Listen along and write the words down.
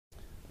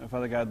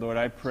Father God, Lord,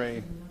 I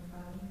pray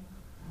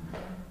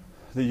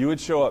that you would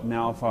show up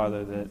now,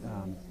 Father, that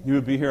you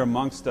would be here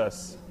amongst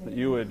us, that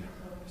you would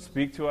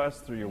speak to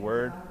us through your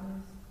word,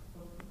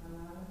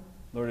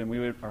 Lord,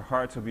 and our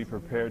hearts would be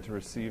prepared to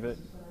receive it.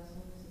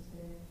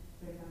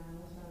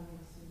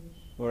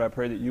 Lord, I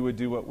pray that you would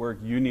do what work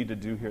you need to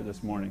do here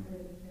this morning.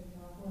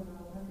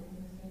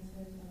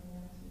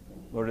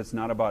 Lord, it's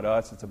not about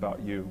us, it's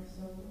about you.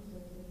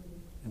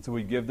 And so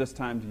we give this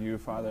time to you,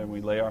 Father, and we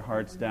lay our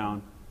hearts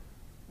down,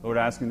 Lord,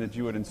 asking that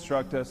you would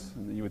instruct us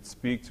and that you would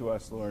speak to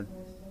us, Lord.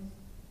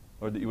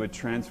 Lord, that you would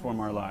transform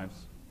our lives.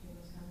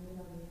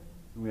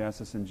 And we ask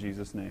this in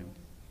Jesus' name.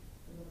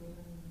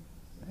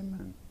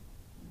 Amen.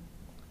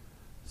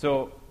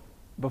 So,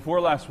 before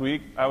last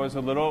week, I was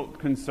a little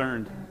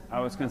concerned. I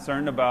was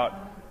concerned about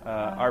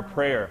our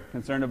prayer,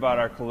 concerned about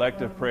our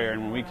collective prayer.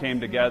 And when we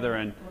came together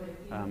and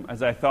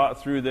as I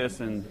thought through this,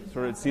 and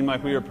sort of it seemed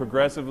like we were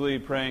progressively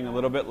praying a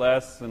little bit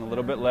less and a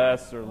little bit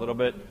less, or a little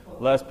bit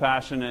less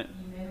passionate.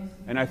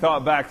 And I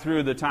thought back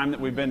through the time that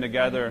we've been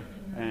together,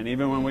 and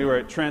even when we were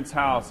at Trent's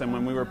house, and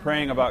when we were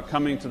praying about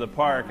coming to the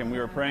park, and we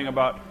were praying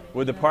about,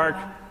 would the park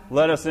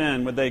let us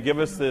in? Would they give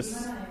us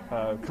this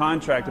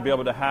contract to be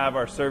able to have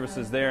our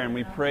services there? And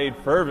we prayed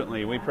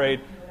fervently. We prayed.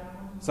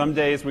 Some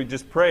days we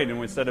just prayed,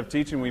 and instead of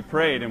teaching, we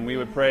prayed. And we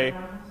would pray.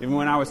 Even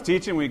when I was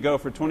teaching, we'd go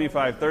for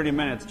 25, 30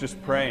 minutes just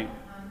praying.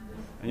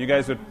 And you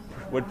guys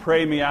would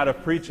pray me out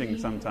of preaching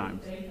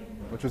sometimes,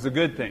 which was a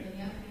good thing.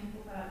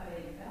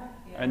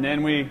 And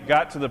then we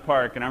got to the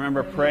park, and I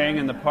remember praying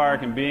in the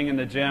park and being in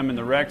the gym in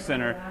the rec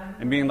center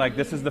and being like,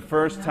 this is the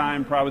first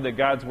time probably that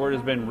God's Word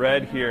has been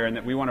read here, and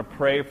that we want to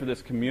pray for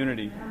this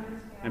community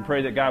and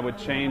pray that God would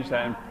change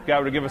that, and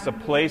God would give us a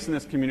place in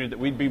this community, that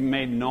we'd be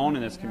made known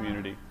in this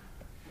community.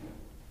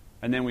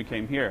 And then we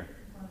came here.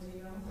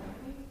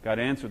 God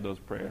answered those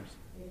prayers.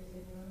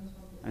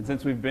 And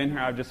since we've been here,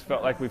 I've just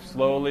felt like we've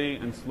slowly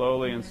and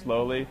slowly and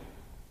slowly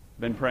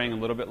been praying a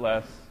little bit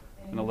less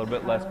and a little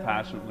bit less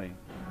passionately.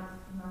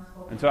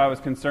 And so I was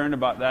concerned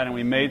about that, and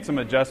we made some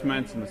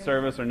adjustments in the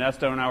service.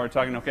 Ernesto and I were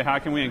talking, okay, how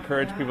can we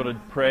encourage people to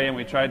pray? And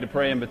we tried to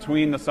pray in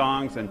between the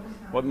songs, and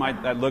what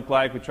might that look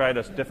like? We tried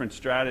a different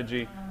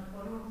strategy.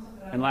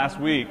 And last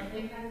week,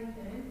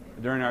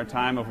 during our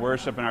time of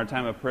worship and our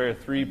time of prayer,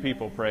 3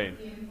 people prayed.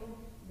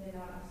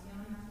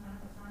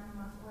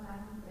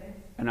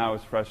 And I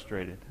was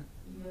frustrated.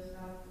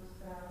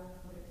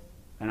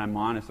 And I'm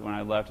honest, when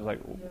I left, I was like,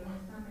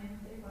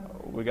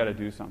 we got to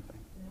do something.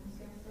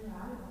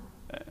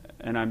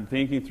 And I'm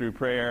thinking through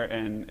prayer,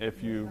 and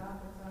if you've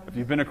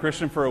been a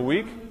Christian for a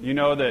week, you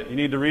know that you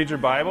need to read your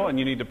Bible and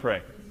you need to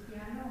pray.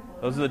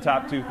 Those are the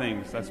top 2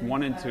 things. That's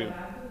 1 and 2.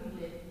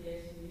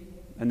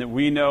 And that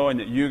we know, and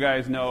that you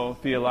guys know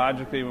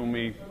theologically, when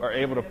we are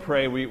able to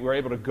pray, we're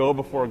able to go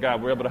before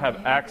God. We're able to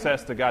have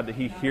access to God, that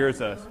He hears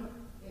us.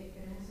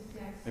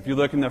 If you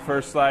look in the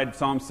first slide,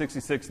 Psalm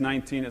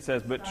 66:19, it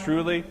says, but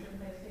truly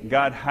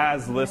God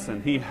has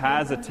listened. He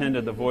has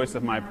attended the voice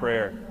of my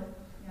prayer.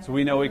 So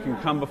we know we can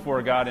come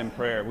before God in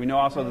prayer. We know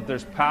also that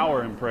there's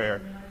power in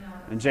prayer.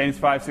 In James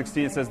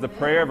 5:16 it says, the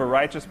prayer of a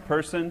righteous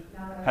person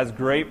has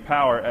great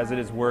power as it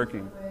is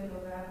working.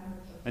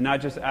 And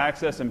not just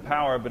access and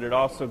power, but it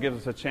also gives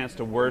us a chance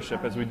to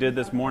worship, as we did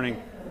this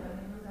morning.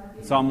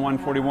 Psalm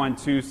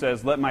 141:2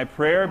 says, let my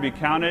prayer be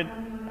counted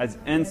as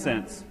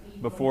incense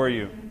before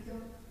you,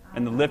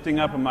 and the lifting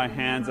up of my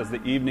hands as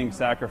the evening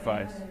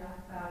sacrifice.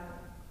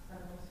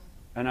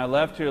 And I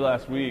left here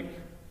last week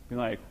being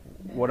like,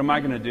 what am I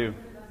going to do?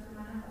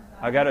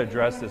 I got to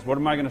address this. What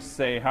am I going to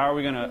say? How are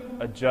we going to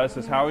adjust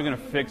this? How are we going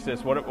to fix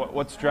this?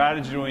 What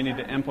strategy do we need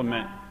to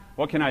implement?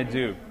 What can I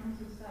do?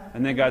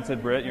 And then God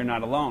said, Britt, you're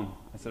not alone.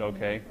 I said,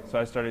 okay. So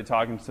I started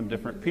talking to some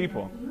different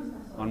people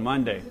on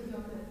Monday.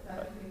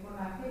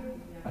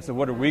 I said,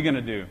 what are we going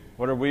to do?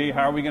 How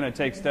are we going to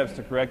take steps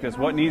to correct this?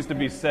 What needs to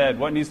be said?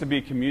 What needs to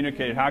be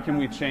communicated? How can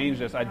we change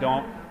this?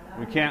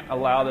 We can't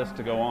allow this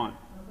to go on.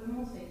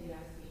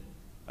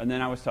 And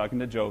then I was talking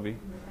to Jovi,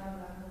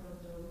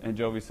 and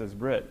Jovi says,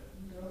 Britt,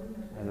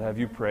 have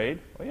you prayed?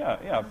 Well,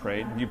 yeah, I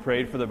prayed. Have you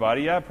prayed for the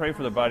body? Yeah, I prayed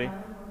for the body.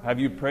 Have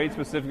you prayed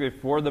specifically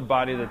for the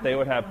body, that they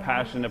would have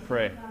passion to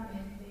pray?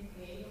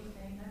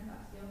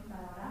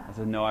 I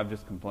said, no, I've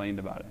just complained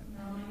about it.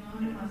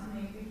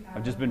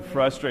 I've just been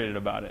frustrated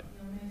about it.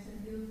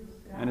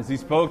 And as he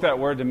spoke that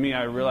word to me,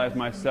 I realized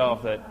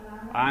myself that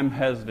I'm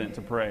hesitant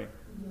to pray.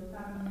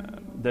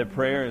 That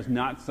prayer is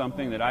not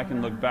something that I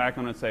can look back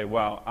on and say,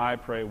 wow, I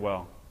pray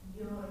well.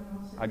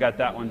 I got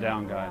that one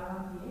down, God.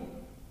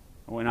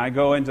 When I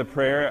go into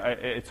prayer,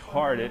 it's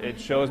hard. It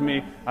shows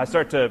me, I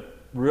start to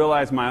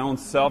realize my own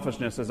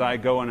selfishness as I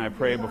go and I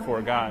pray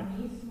before God.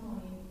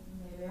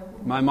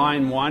 My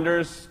mind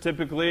wanders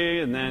typically,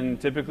 and then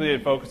typically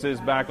it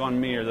focuses back on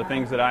me or the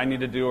things that I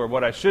need to do or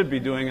what I should be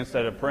doing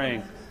instead of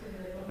praying.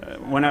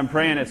 When I'm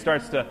praying, it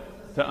starts to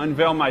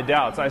unveil my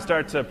doubts. I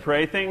start to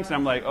pray things, and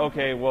I'm like,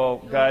 okay, well,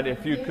 God,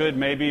 if you could,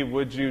 maybe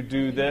would you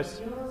do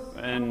this?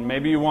 And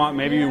maybe you won't,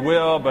 maybe you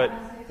will, but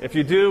if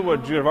you do,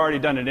 would you have already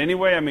done it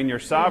anyway? I mean, you're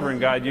sovereign,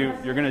 God. You're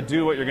going to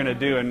do what you're going to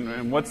do.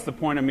 And what's the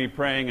point of me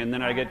praying? And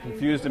then I get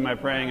confused in my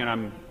praying and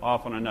I'm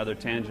off on another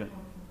tangent.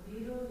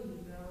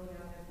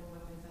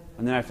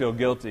 And then I feel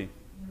guilty.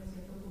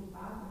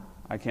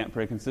 I can't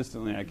pray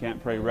consistently. I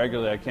can't pray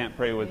regularly. I can't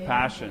pray with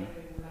passion.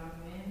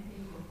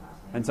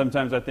 And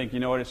sometimes I think, you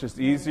know what, it's just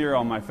easier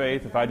on my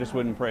faith if I just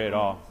wouldn't pray at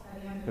all.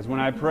 Because when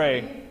I pray,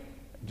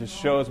 it just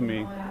shows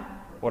me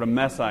what a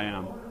mess I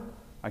am.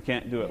 I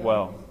can't do it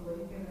well.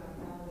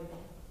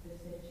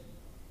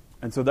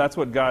 And so that's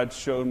what God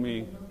showed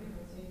me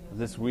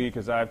this week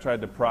as I've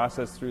tried to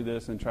process through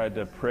this and tried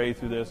to pray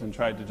through this and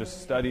tried to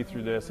just study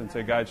through this and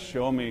say, God,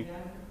 show me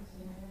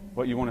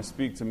what you want to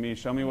speak to me.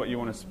 Show me what you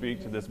want to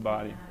speak to this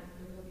body.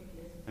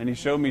 And He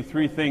showed me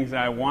 3 things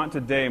that I want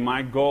today.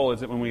 My goal is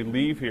that when we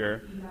leave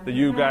here, that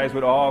you guys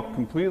would all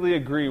completely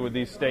agree with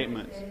these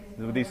statements,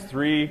 with these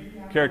 3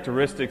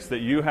 characteristics that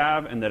you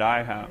have and that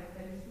I have.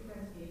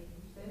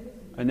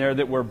 And they're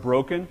that we're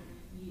broken,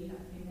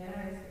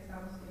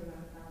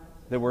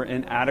 that we're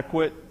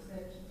inadequate,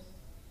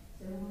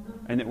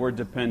 and that we're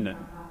dependent.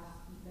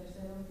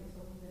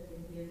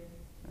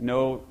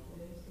 No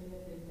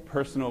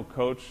personal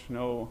coach,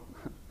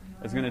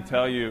 is going to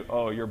tell you,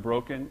 oh, you're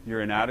broken,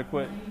 you're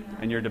inadequate,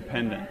 and you're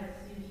dependent.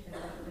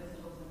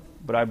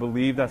 But I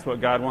believe that's what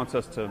God wants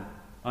us to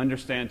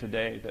understand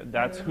today, that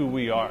that's who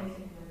we are.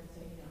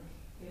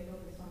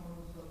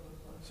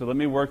 So let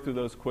me work through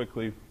those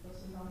quickly.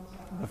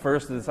 The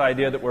first is this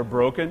idea that we're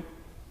broken.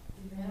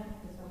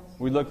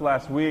 We looked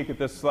last week at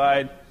this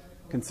slide,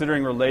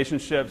 considering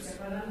relationships,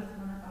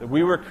 that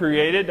we were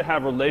created to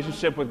have a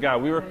relationship with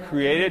God. We were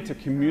created to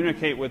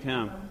communicate with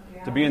Him,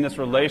 to be in this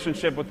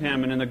relationship with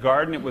Him. And in the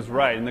garden, it was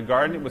right. In the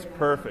garden, it was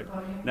perfect.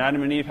 And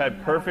Adam and Eve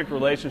had perfect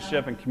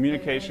relationship and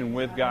communication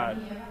with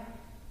God.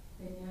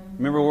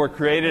 Remember, we're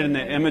created in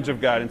the image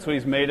of God, and so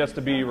He's made us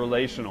to be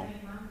relational.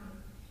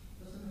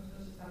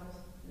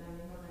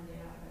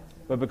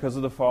 But because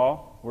of the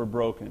fall, we're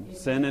broken.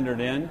 Sin entered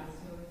in,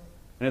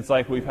 and it's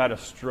like we've had a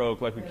stroke,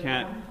 like we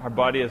can't, our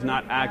body is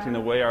not acting the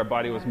way our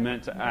body was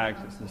meant to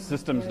act. The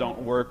systems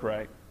don't work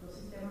right.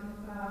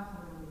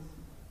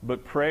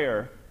 But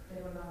prayer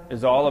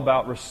is all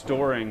about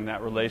restoring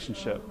that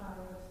relationship.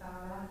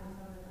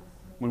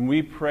 When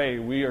we pray,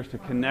 we are to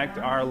connect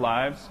our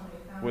lives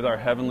with our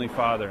Heavenly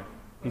Father.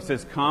 He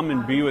says, come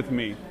and be with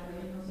me.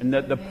 And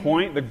that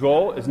the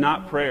goal is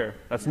not prayer.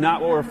 That's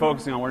not what we're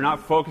focusing on. We're not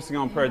focusing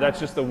on prayer. That's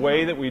just the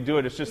way that we do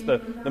it. It's just the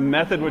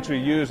method which we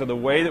use or the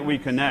way that we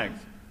connect.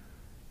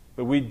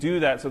 But we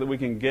do that so that we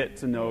can get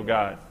to know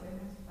God.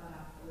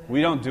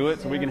 We don't do it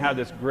so we can have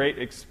this great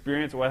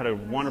experience. I had a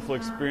wonderful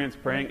experience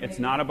praying. It's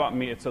not about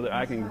me. It's so that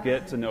I can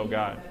get to know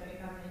God.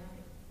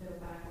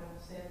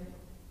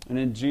 And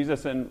in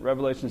Jesus in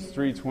Revelation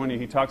 3:20,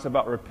 He talks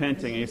about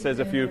repenting. He says,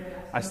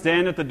 I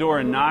stand at the door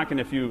and knock, and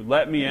if you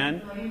let me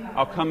in,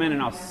 I'll come in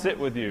and I'll sit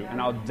with you, and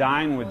I'll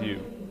dine with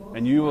you,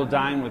 and you will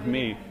dine with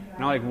me.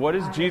 And I'm like, what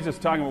is Jesus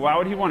talking about? Why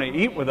would He want to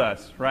eat with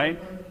us, right?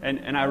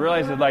 And I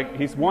realized that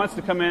He wants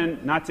to come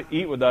in not to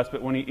eat with us,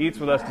 but when He eats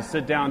with us to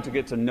sit down to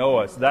get to know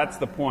us. That's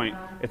the point.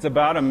 It's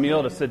about a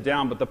meal to sit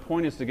down, but the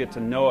point is to get to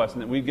know us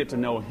and that we get to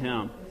know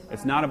Him.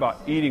 It's not about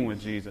eating with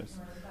Jesus.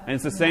 And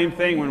it's the same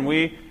thing when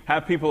we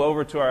have people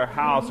over to our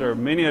house, or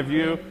many of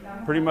you,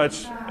 pretty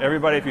much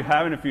everybody, if you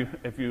haven't,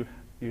 if you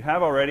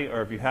have already,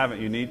 or if you haven't,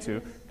 you need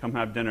to come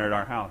have dinner at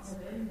our house,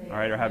 all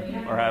right, or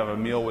have a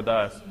meal with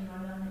us.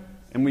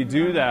 And we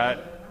do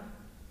that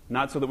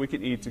not so that we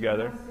can eat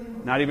together,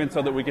 not even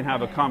so that we can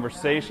have a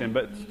conversation,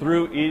 but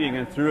through eating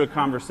and through a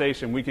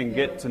conversation, we can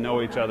get to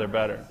know each other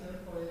better.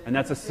 And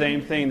that's the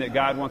same thing that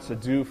God wants to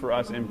do for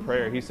us in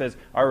prayer. He says,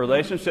 our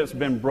relationship's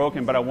been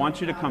broken, but I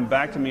want you to come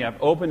back to me. I've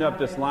opened up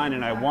this line,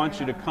 and I want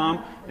you to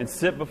come and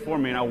sit before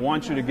me, and I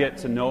want you to get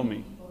to know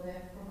me.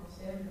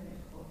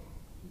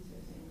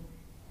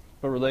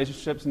 But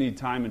relationships need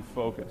time and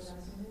focus.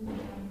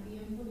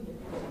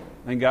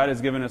 And God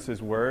has given us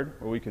His Word,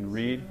 where we can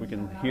read, we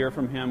can hear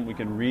from Him, we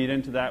can read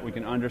into that, we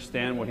can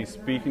understand what He's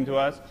speaking to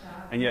us,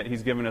 and yet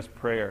He's given us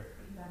prayer,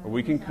 where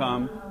we can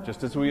come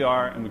just as we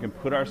are, and we can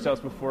put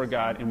ourselves before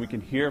God, and we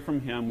can hear from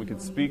Him, we can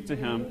speak to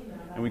Him,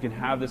 and we can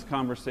have this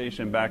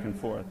conversation back and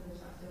forth.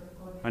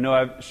 I know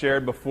I've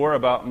shared before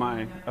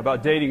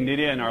about dating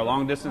Nydia and our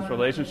long-distance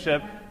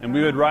relationship, and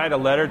we would write a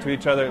letter to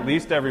each other at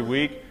least every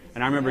week,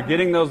 and I remember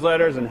getting those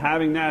letters and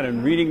having that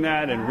and reading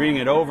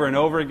it over and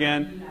over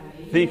again,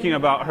 thinking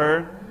about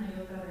her.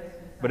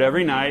 But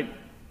every night,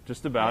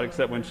 just about,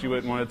 except when she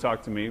wouldn't want to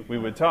talk to me, we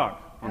would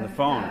talk on the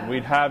phone.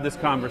 We'd have this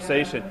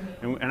conversation,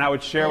 and I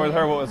would share with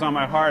her what was on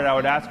my heart. I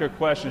would ask her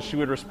questions. She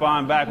would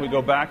respond back. We'd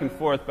go back and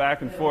forth,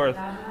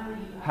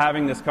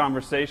 having this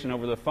conversation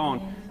over the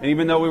phone. And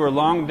even though we were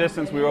long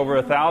distance, we were over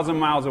 1,000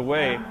 miles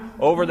away,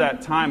 over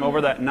that time,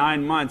 over that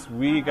 9 months,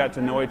 we got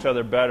to know each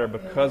other better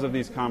because of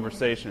these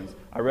conversations.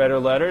 I read her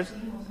letters,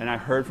 and I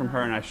heard from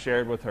her, and I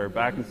shared with her,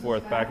 back and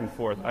forth.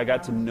 I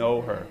got to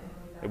know her.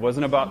 It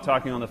wasn't about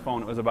talking on the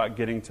phone. It was about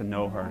getting to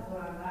know her.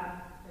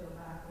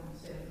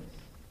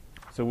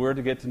 So we're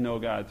to get to know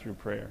God through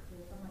prayer.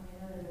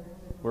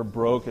 We're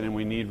broken and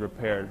we need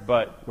repaired,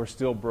 but we're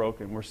still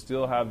broken. We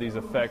still have these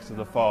effects of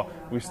the fall.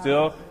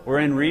 We're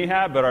in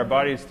rehab, but our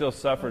bodies still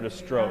suffered a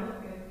stroke.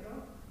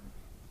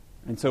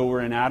 And so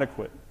we're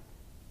inadequate.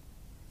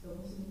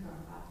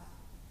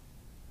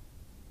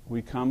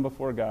 We come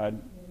before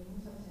God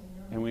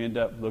and we end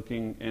up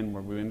looking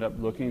inward. We end up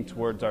looking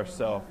towards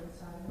ourselves.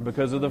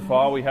 Because of the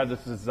fall, we have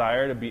this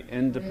desire to be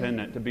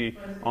independent, to be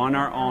on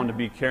our own, to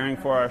be caring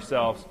for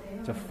ourselves,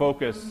 to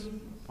focus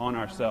on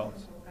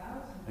ourselves.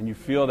 And you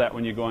feel that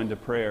when you go into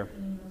prayer.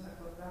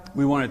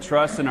 We want to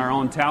trust in our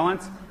own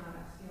talents.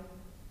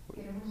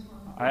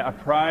 I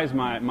prize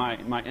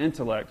my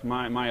intellect,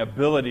 my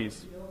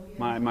abilities,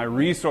 my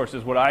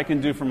resources, what I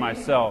can do for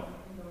myself.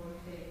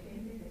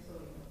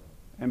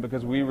 And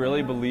because we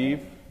really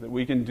believe that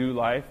we can do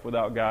life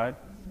without God,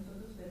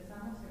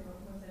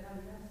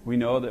 we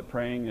know that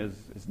praying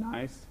is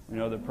nice. We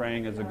know that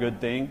praying is a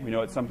good thing. We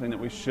know it's something that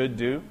we should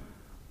do.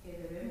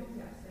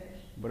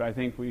 But I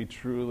think we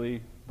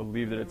truly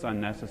believe that it's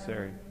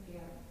unnecessary.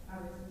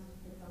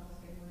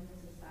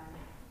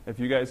 If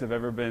you guys have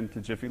ever been to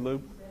Jiffy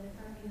Lube,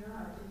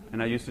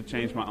 and I used to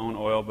change my own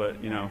oil,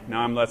 but now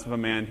I'm less of a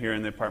man here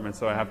in the apartment,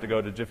 so I have to go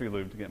to Jiffy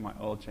Lube to get my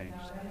oil changed.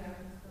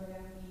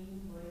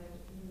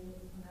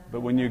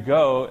 But when you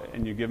go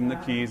and you give them the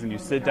keys and you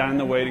sit down in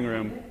the waiting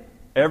room,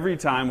 every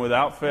time,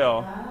 without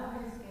fail,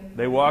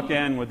 they walk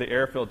in with the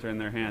air filter in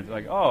their hands.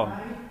 Like, oh,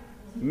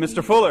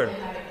 Mr. Fuller,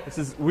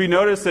 we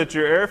noticed that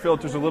your air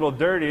filter's a little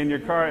dirty in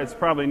your car. It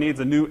probably needs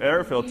a new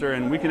air filter,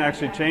 and we can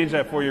actually change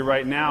that for you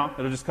right now.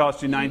 It'll just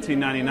cost you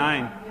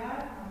 $19.99.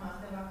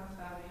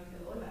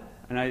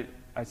 And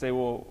I say,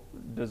 well,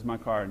 does my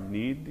car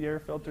need the air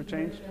filter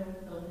changed?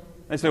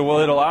 They say, well,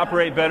 it'll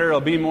operate better.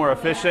 It'll be more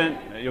efficient.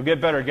 You'll get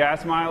better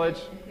gas mileage.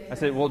 I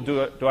said, well,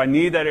 do I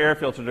need that air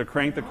filter to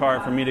crank the car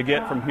for me to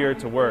get from here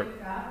to work?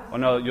 Oh,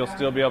 no, you'll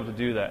still be able to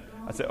do that.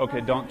 I said, okay,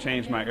 don't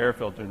change my air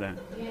filter then.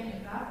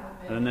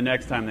 And then the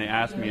next time they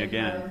ask me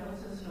again.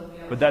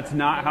 But that's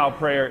not how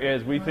prayer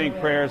is. We think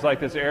prayer is like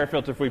this air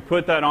filter. If we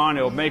put that on,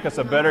 it will make us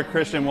a better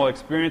Christian. We'll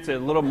experience it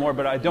a little more,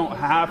 but I don't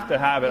have to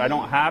have it. I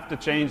don't have to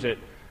change it.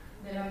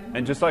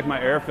 And just like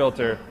my air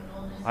filter,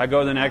 I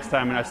go the next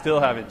time and I still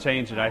haven't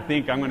changed it. I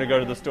think I'm going to go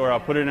to the store. I'll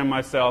put it in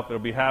myself. It'll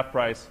be half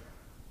price.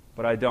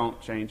 But I don't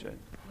change it.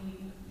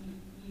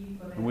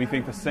 And we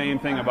think the same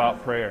thing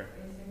about prayer.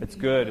 It's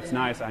good, it's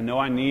nice. I know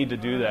I need to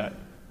do that.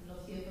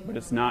 But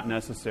it's not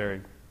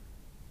necessary.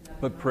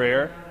 But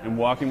prayer and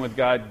walking with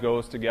God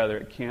goes together.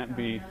 It can't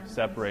be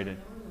separated.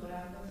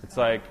 It's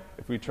like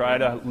if we try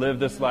to live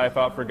this life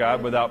out for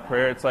God without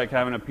prayer, it's like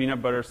having a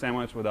peanut butter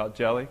sandwich without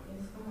jelly.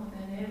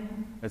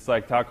 It's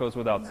like tacos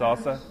without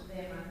salsa.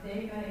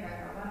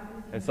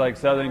 It's like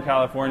Southern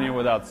California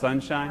without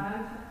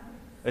sunshine.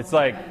 It's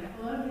like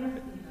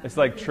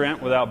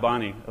Trent without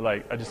Bonnie.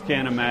 I just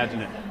can't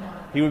imagine it.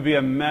 He would be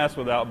a mess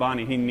without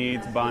Bonnie. He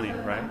needs Bonnie,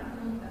 right?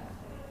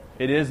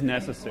 It is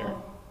necessary.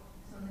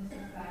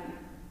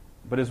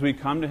 But as we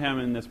come to Him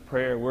in this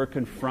prayer, we're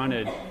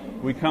confronted.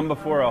 We come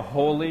before a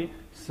holy,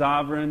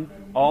 sovereign,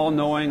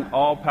 all-knowing,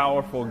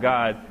 all-powerful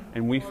God,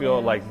 and we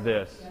feel like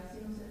this.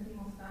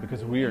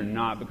 Because we are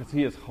not. Because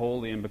He is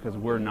holy and because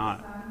we're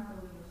not.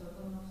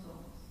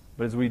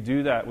 But as we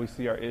do that, we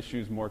see our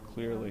issues more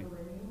clearly.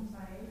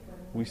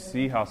 We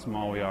see how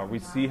small we are. We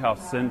see how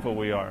sinful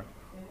we are.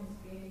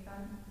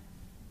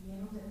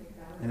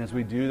 And as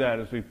we do that,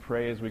 as we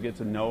pray, as we get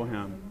to know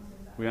Him,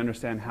 we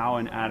understand how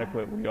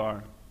inadequate we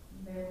are.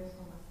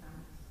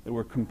 That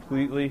we're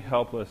completely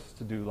helpless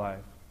to do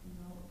life.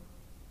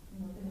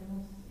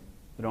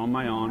 That on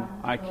my own,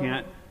 I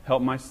can't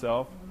help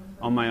myself.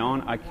 On my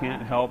own, I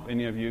can't help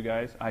any of you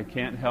guys. I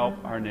can't help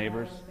our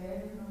neighbors.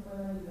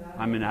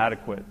 I'm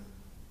inadequate.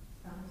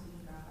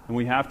 And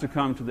we have to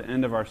come to the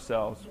end of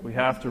ourselves. We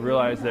have to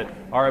realize that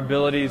our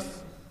abilities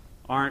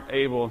aren't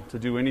able to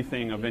do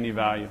anything of any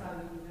value.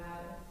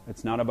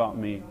 It's not about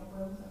me.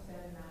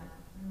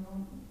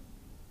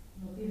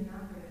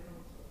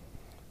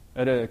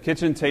 At a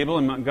kitchen table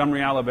in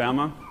Montgomery,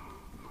 Alabama,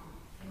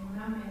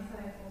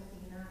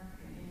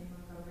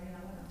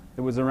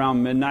 it was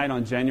around midnight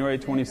on January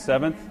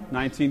 27th,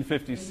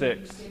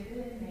 1956.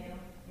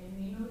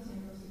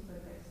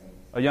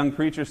 A young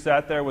preacher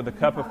sat there with a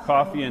cup of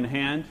coffee in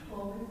hand,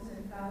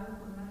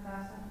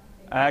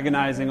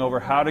 agonizing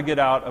over how to get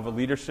out of a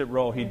leadership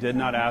role he did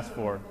not ask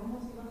for.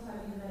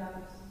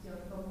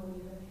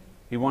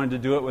 He wanted to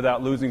do it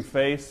without losing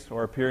face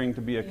or appearing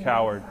to be a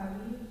coward.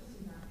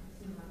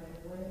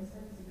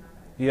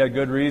 He had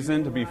good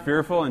reason to be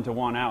fearful and to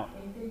want out.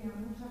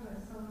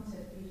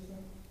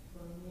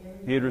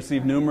 He had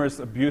received numerous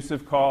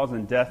abusive calls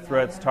and death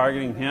threats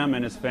targeting him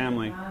and his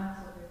family.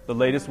 The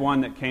latest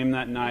one that came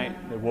that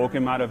night that woke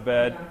him out of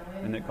bed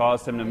and that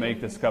caused him to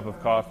make this cup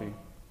of coffee.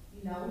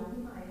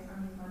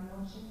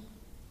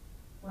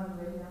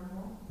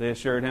 They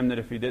assured him that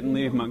if he didn't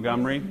leave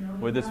Montgomery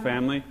with his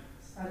family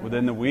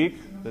within the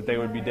week, that they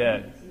would be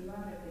dead.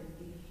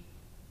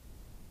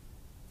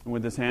 And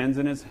with his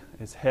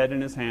head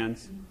in his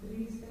hands,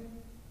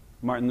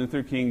 Martin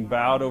Luther King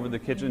bowed over the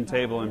kitchen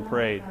table and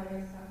prayed.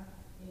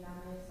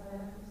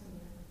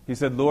 He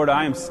said, Lord,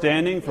 I am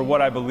standing for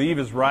what I believe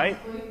is right.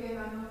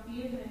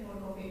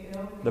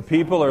 The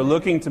people are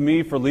looking to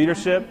me for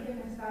leadership.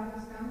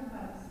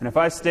 And if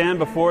I stand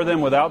before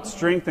them without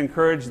strength and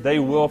courage, they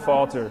will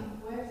falter.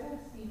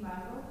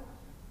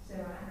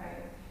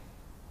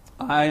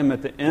 I am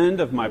at the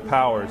end of my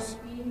powers.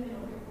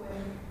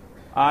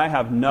 I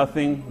have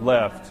nothing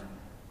left.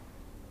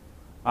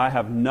 I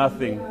have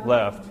nothing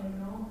left.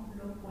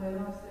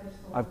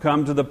 I've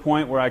come to the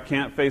point where I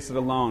can't face it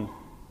alone.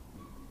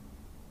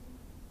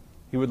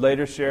 He would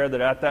later share that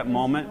at that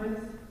moment,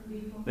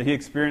 that he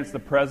experienced the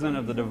presence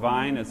of the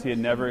divine as he had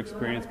never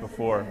experienced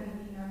before.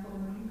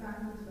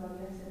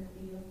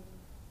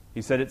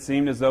 He said it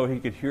seemed as though he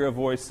could hear a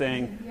voice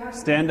saying,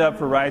 "Stand up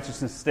for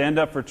righteousness, stand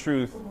up for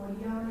truth,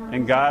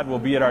 and God will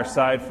be at our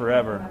side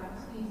forever."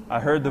 I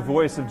heard the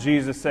voice of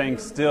Jesus saying,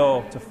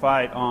 "Still to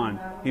fight on."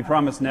 He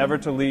promised never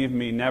to leave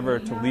me, never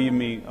to leave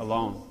me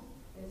alone.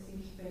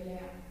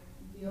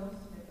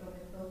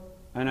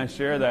 And I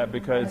share that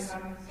because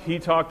he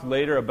talked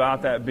later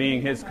about that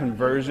being his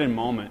conversion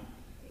moment.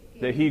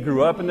 That he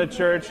grew up in the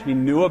church, he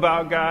knew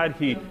about God,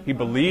 he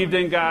believed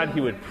in God,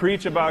 he would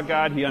preach about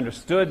God, he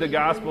understood the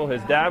gospel,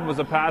 his dad was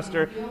a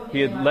pastor,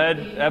 he had led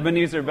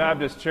Ebenezer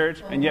Baptist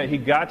Church, and yet he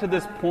got to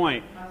this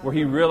point where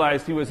he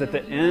realized he was at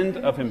the end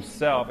of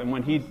himself, and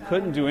when he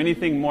couldn't do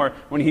anything more,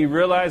 when he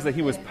realized that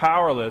he was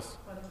powerless,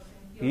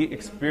 he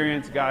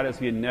experienced God as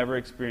he had never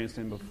experienced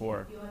him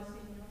before.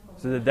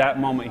 So at that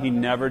moment, he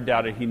never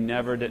doubted, he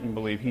never didn't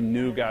believe, he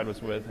knew God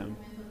was with him.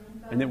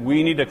 And that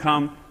we need to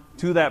come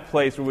to that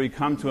place where we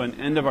come to an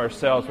end of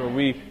ourselves, where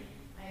we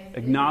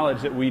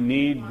acknowledge that we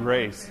need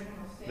grace,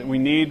 that we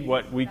need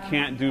what we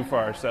can't do for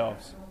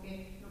ourselves.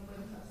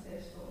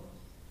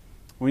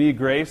 We need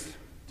grace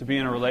to be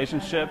in a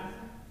relationship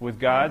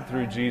with God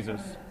through Jesus.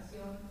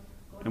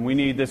 And we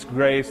need this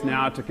grace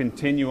now to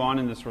continue on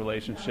in this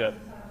relationship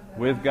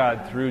with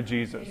God through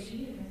Jesus.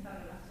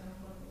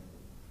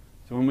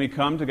 So when we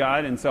come to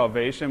God in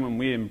salvation, when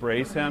we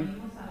embrace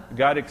Him,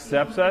 God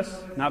accepts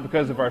us, not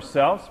because of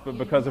ourselves, but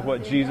because of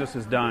what Jesus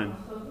has done.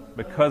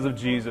 Because of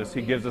Jesus,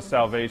 He gives us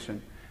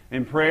salvation.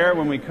 In prayer,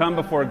 when we come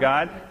before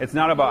God, it's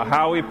not about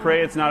how we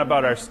pray, it's not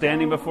about our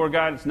standing before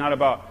God, it's not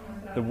about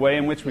the way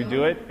in which we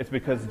do it, it's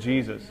because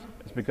Jesus.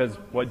 It's because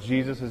what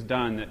Jesus has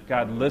done, that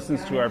God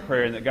listens to our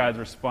prayer and that God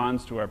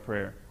responds to our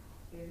prayer.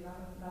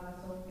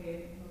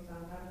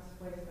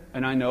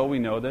 And I know we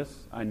know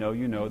this, I know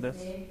you know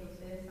this,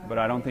 but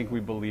I don't think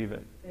we believe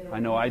it. I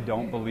know I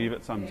don't believe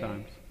it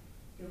sometimes.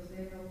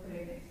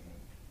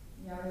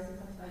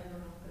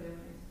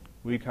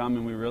 We come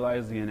and we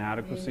realize the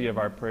inadequacy of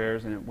our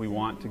prayers and we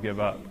want to give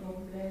up.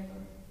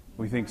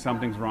 We think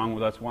something's wrong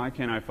with us. Why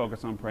can't I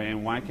focus on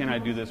praying? Why can't I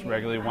do this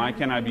regularly? Why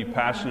can't I be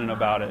passionate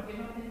about it?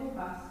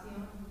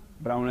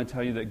 But I want to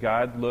tell you that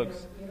God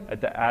looks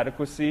at the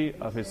adequacy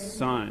of His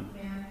Son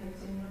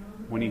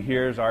when He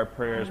hears our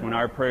prayers, when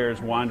our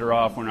prayers wander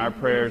off, when our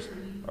prayers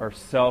are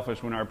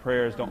selfish, when our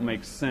prayers don't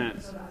make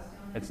sense.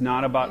 It's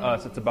not about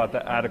us, it's about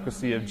the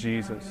adequacy of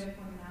Jesus.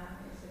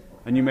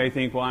 And you may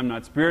think, well, I'm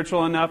not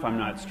spiritual enough, I'm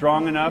not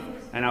strong enough,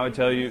 and I would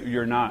tell you,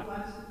 you're not.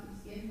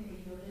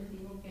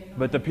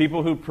 But the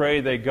people who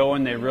pray, they go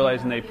and they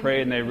realize, and they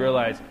pray and they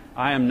realize,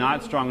 I am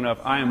not strong enough,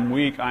 I am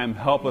weak, I am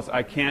helpless,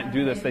 I can't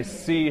do this. They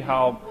see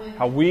how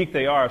weak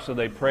they are, so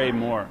they pray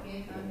more.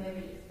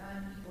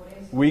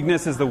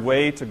 Weakness is the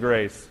way to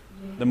grace.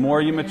 The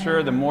more you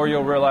mature, the more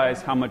you'll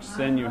realize how much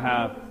sin you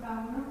have.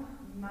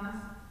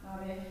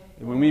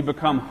 When we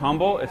become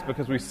humble, it's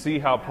because we see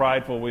how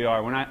prideful we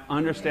are. When I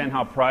understand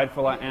how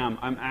prideful I am,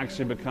 I'm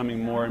actually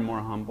becoming more and more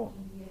humble.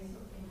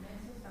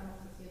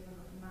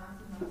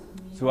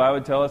 So I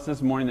would tell us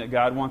this morning that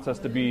God wants us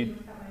to be,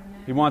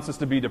 He wants us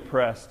to be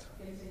depressed.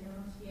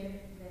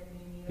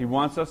 He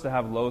wants us to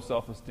have low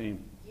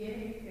self-esteem.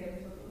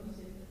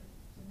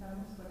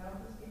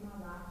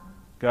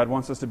 God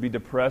wants us to be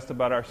depressed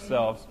about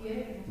ourselves,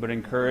 but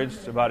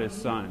encouraged about His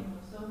Son.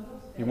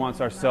 He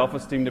wants our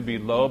self-esteem to be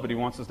low, but He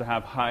wants us to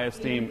have high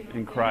esteem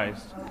in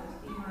Christ.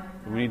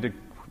 We need to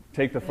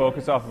take the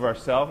focus off of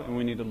ourselves, and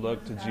we need to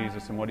look to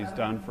Jesus and what He's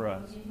done for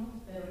us.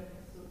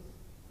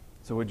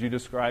 So would you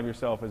describe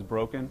yourself as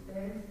broken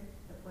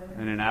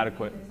and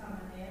inadequate?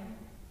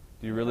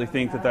 Do you really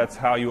think that that's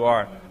how you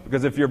are?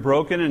 Because if you're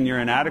broken and you're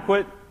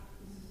inadequate,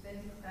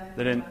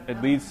 then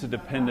it leads to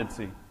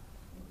dependency.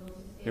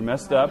 You're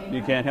messed up,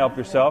 you can't help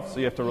yourself, so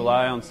you have to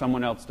rely on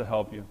someone else to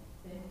help you.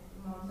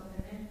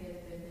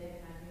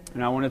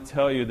 And I want to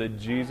tell you that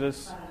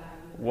Jesus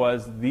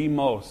was the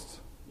most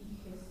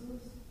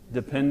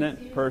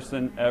dependent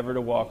person ever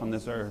to walk on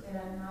this earth.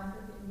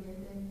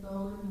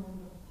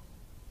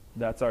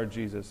 That's our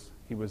Jesus.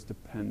 He was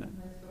dependent.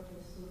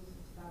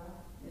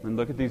 And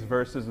look at these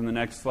verses in the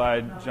next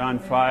slide. John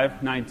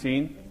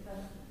 5:19.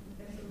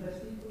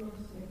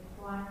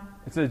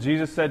 It says,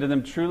 Jesus said to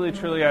them, "Truly,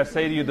 truly, I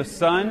say to you, the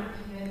Son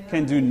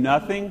can do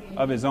nothing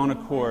of His own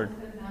accord,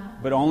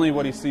 but only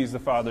what He sees the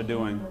Father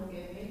doing."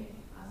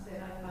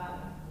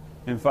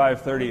 In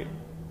 5:30,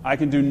 I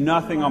can do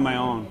nothing on my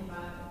own.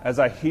 As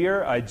I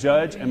hear, I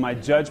judge, and my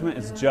judgment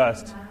is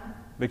just,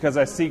 because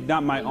I seek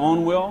not my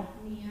own will,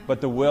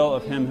 but the will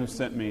of him who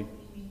sent me.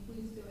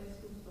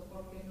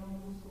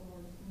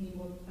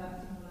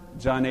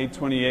 John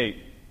 8:28.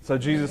 So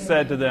Jesus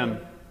said to them,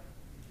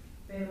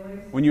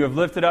 when you have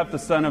lifted up the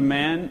Son of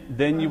Man,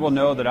 then you will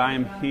know that I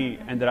am he,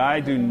 and that I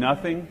do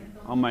nothing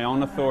on my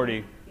own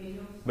authority,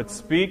 but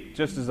speak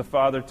just as the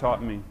Father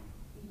taught me.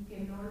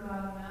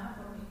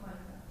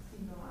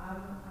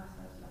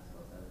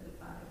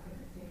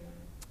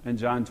 And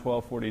John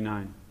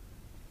 12:49.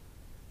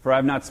 For I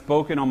have not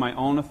spoken on my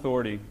own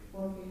authority,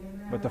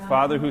 but the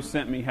Father who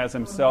sent me has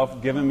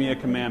himself given me a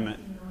commandment,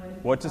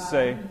 what to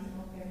say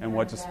and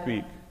what to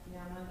speak.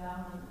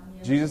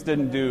 Jesus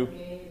didn't do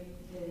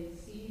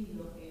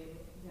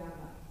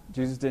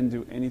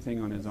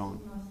anything on his own.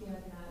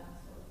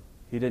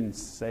 He didn't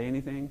say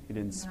anything. He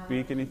didn't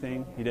speak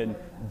anything. He didn't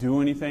do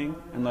anything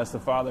unless the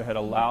Father had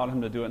allowed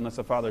him to do it, unless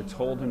the Father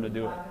told him to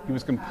do it. He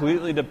was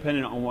completely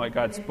dependent on what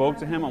God spoke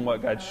to him, on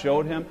what God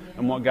showed him,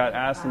 and what God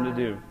asked him to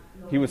do.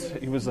 He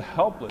was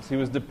helpless. He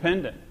was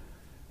dependent.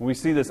 We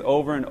see this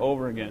over and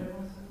over again.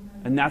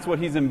 And that's what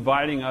he's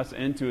inviting us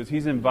into, is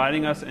he's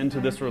inviting us into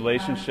this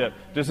relationship.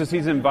 Just as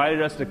he's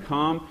invited us to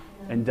come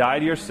and die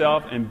to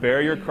yourself and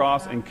bear your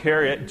cross and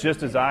carry it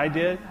just as I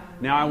did,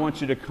 now I want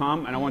you to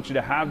come and I want you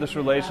to have this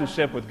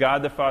relationship with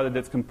God the Father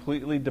that's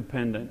completely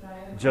dependent,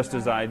 just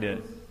as I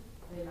did.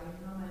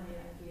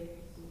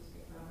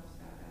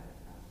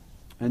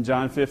 In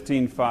John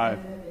 15:5,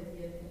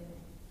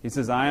 he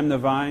says, I am the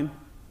vine,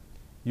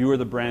 you are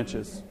the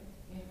branches.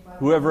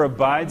 Whoever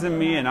abides in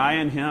me and I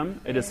in him,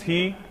 it is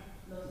he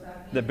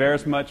that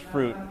bears much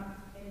fruit.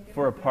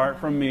 For apart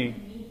from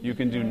me, you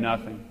can do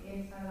nothing.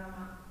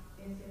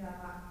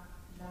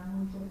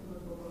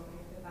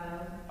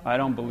 I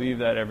don't believe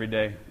that every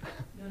day.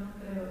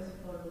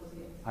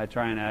 I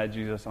try and add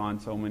Jesus on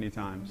so many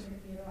times.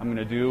 I'm going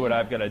to do what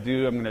I've got to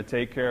do. I'm going to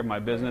take care of my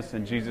business,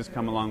 and Jesus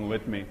come along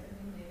with me.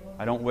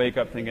 I don't wake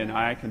up thinking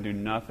I can do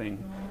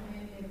nothing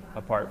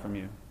apart from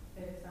you.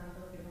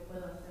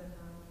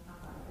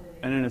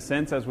 And in a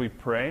sense, as we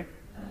pray,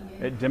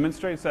 it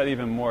demonstrates that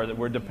even more, that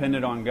we're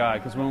dependent on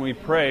God. Because when we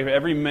pray,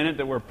 every minute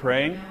that we're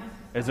praying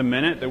is a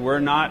minute that we're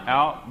not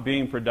out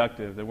being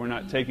productive, that we're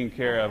not taking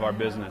care of our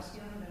business.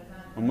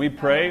 When we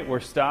pray, we're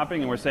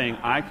stopping and we're saying,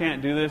 I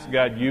can't do this,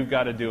 God, you've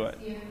got to do it.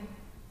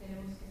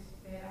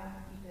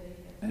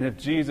 And if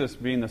Jesus,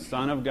 being the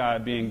Son of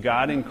God, being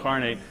God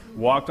incarnate,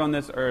 walked on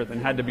this earth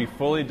and had to be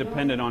fully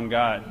dependent on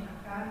God,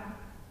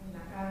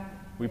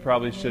 we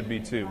probably should be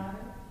too.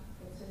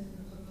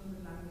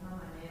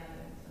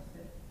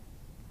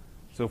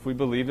 So if we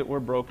believe that we're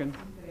broken,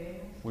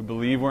 we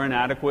believe we're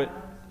inadequate,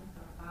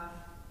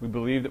 we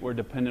believe that we're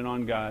dependent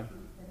on God,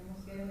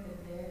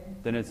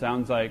 then it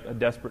sounds like a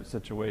desperate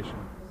situation.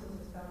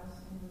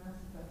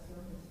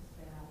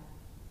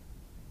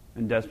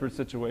 And desperate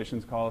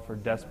situations call for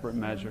desperate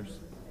measures.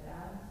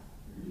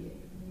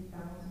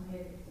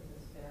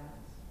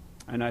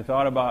 And I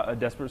thought about a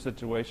desperate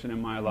situation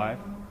in my life.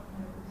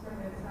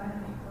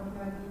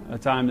 A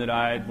time that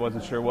I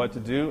wasn't sure what to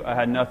do. I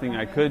had nothing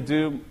I could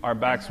do. Our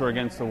backs were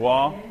against the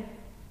wall.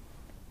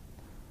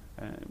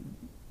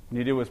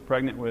 Nydia was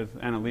pregnant with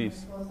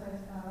Annalise.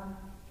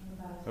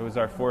 It was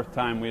our fourth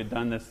time. We had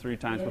done this 3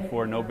 times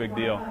before. No big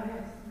deal.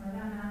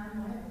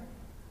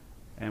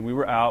 And we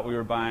were out. We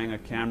were buying a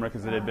camera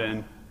because it had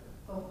been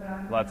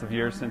lots of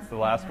years since the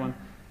last one.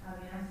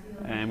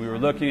 And we were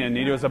looking, and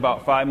Nydia was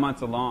about 5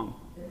 months along.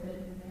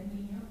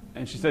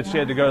 And she said she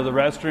had to go to the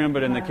restroom,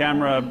 but in the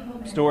camera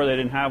store they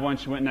didn't have one.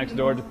 She went next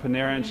door to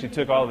Panera, and she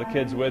took all the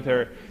kids with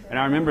her. And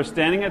I remember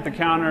standing at the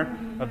counter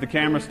of the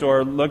camera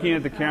store, looking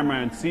at the camera,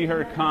 and see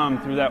her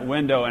come through that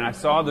window. And I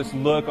saw this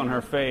look on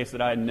her face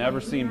that I had never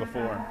seen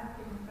before.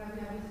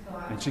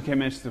 And she came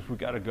in and she said, we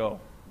got to go.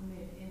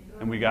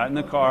 And we got in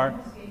the car,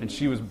 and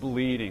she was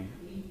bleeding.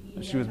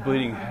 And she was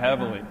bleeding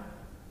heavily.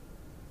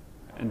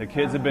 And the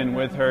kids had been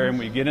with her, and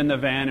we get in the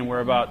van, and we're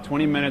about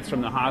 20 minutes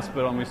from the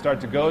hospital, and we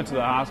start to go to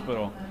the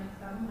hospital.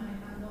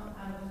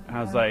 And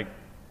I was like,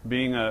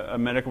 being a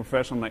medical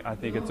professional, I'm like, I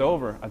think it's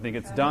over. I think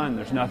it's done.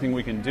 There's nothing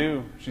we can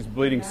do. She's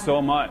bleeding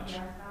so much.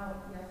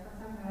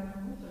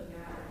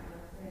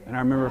 And I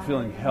remember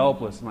feeling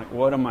helpless. I'm like,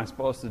 what am I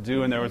supposed to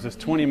do? And there was this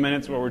 20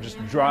 minutes where we're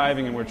just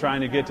driving, and we're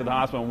trying to get to the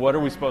hospital. And what are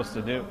we supposed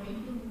to do?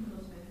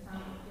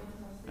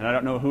 And I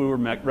don't know who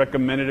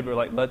recommended it, but we're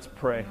like, let's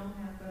pray.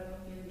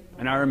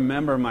 And I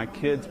remember my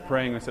kids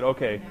praying. I said,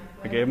 okay.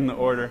 I gave them the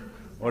order.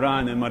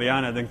 Oran, then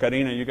Mariana, then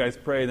Karina, you guys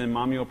pray, then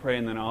Mommy will pray,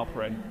 and then I'll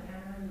pray.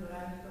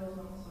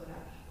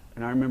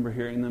 And I remember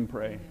hearing them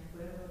pray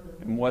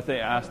and what they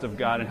asked of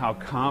God and how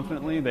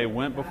confidently they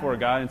went before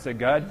God and said,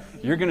 God,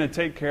 you're going to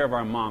take care of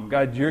our mom.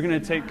 God, you're going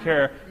to take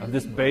care of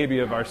this baby,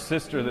 of our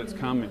sister that's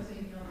coming.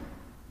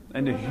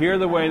 And to hear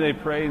the way they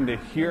prayed and to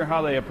hear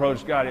how they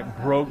approached God, it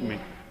broke me.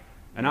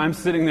 And I'm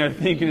sitting there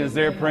thinking as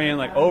they're praying,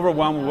 like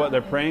overwhelmed with what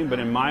they're praying, but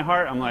in my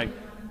heart, I'm like,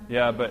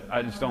 yeah, but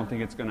I just don't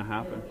think it's going to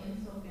happen.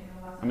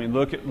 I mean,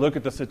 look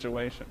at the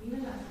situation.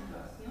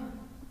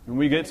 When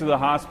we get to the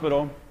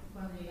hospital,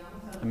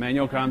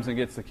 Emmanuel comes and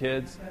gets the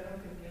kids,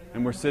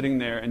 And we're sitting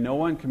there, and no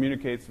one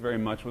communicates very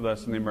much with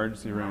us in the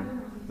emergency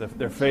room.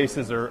 Their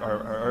faces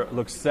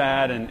look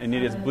sad, and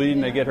Nita's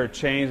bleeding. They get her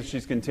changed.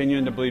 She's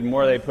continuing to bleed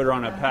more. They put her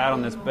on a pad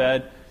on this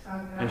bed.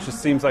 And it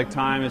just seems like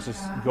time is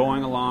just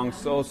going along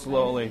so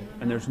slowly,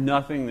 and there's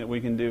nothing that we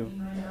can do.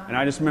 And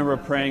I just remember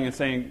praying and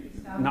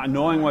saying, not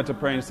knowing what to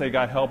pray, and say,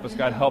 God, help us,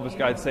 God, help us,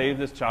 God, save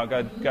this child,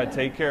 God,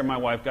 take care of my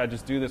wife, God,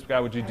 just do this,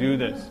 God, would you do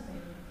this?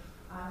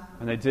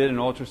 And they did an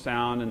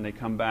ultrasound, and they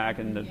come back,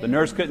 and the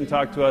nurse couldn't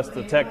talk to us,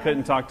 the tech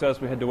couldn't talk to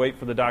us, we had to wait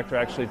for the doctor to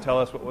actually tell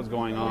us what was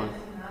going on.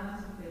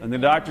 And the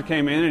doctor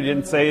came in, and he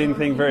didn't say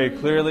anything very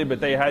clearly,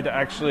 but they had to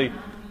actually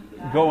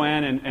go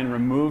in and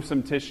remove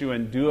some tissue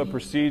and do a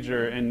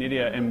procedure in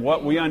Nidia. And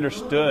what we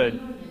understood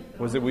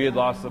was that we had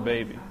lost the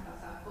baby.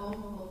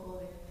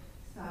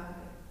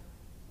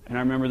 And I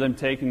remember them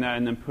taking that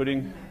and then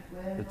putting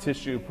the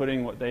tissue,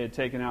 putting what they had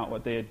taken out,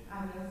 what they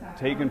had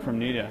taken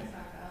from Nidia,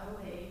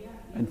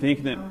 and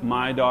thinking that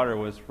my daughter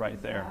was right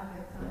there.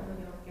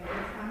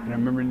 And I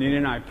remember Nita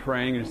and I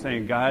praying and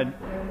saying, God,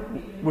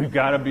 we've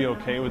got to be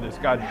okay with this.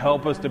 God,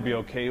 help us to be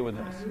okay with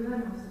this.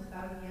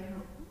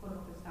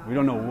 We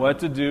don't know what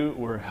to do.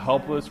 We're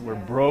helpless. We're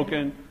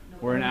broken.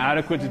 We're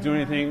inadequate to do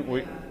anything.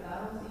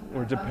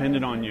 We're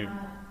dependent on you.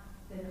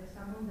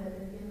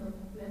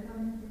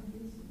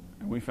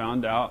 And we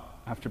found out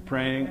after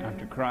praying,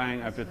 after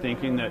crying, after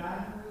thinking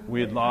that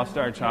we had lost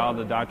our child,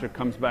 the doctor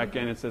comes back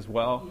in and says,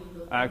 well,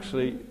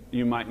 actually,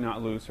 you might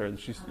not lose her.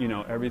 She's,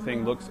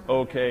 everything looks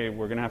okay.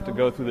 We're going to have to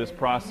go through this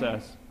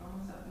process.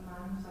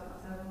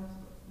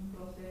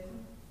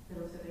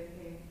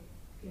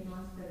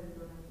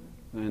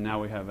 And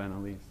now we have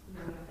Annalise.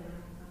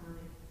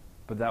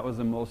 But that was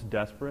the most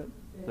desperate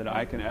that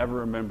I can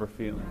ever remember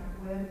feeling.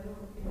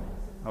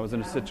 I was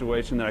in a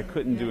situation that I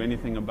couldn't do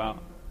anything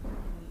about.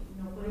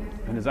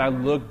 And as I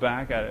look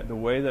back at it, the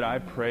way that I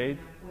prayed,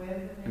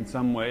 in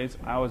some ways,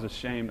 I was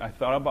ashamed. I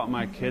thought about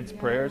my kids'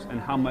 prayers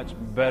and how much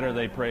better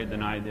they prayed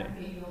than I did.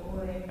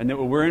 And that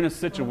when we're in a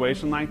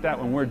situation like that,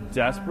 when we're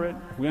desperate,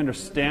 if we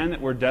understand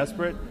that we're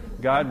desperate,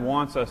 God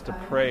wants us to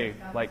pray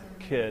like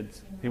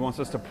kids. He wants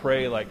us to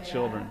pray like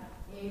children.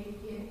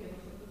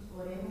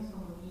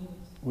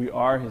 We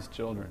are His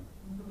children.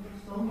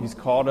 He's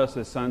called us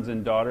His sons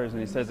and daughters,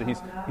 and He says that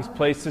He's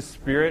placed His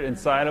Spirit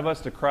inside of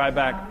us to cry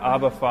back,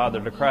 Abba, Father,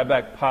 to cry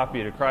back,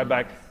 Papi, to cry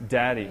back,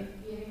 Daddy.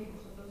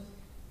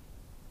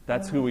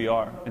 That's who we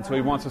are. And so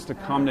He wants us to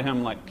come to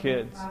Him like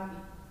kids.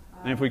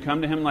 And if we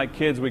come to Him like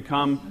kids, we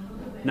come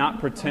not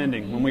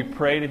pretending. When we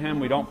pray to Him,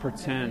 we don't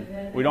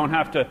pretend. We don't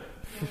have to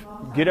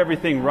get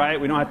everything right.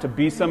 We don't have to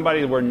be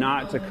somebody that we're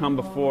not to come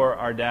before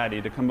our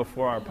Daddy, to come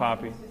before our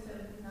Papi.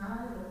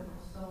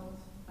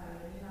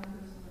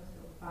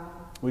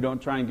 We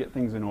don't try and get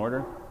things in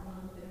order.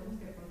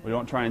 We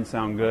don't try and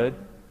sound good.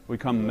 We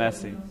come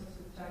messy.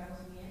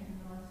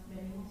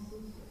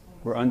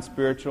 We're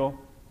unspiritual.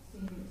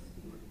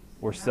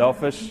 We're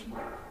selfish.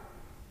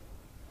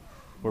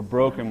 We're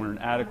broken. We're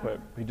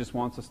inadequate. He just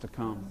wants us to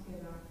come.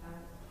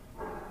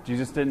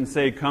 Jesus didn't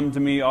say, come to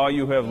me, all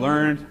you who have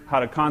learned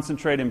how to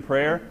concentrate in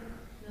prayer,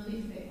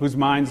 whose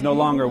minds no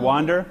longer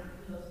wander,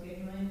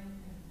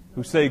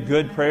 who say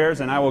good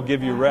prayers, and I will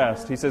give you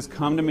rest. He says,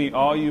 come to me,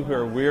 all you who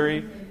are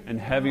weary and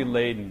heavy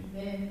laden,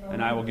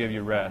 and I will give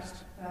you rest.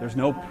 There's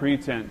no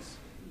pretense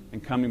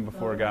in coming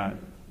before God.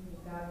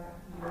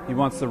 He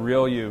wants the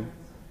real you.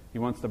 He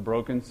wants the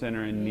broken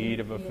sinner in need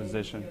of a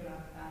physician.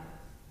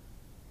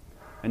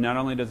 And not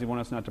only does He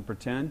want us not to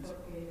pretend,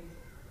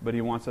 but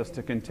He wants us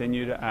to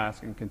continue to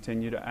ask and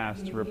continue to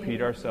ask, to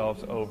repeat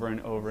ourselves over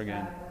and over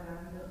again.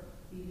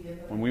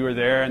 When we were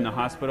there in the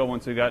hospital,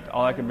 once we got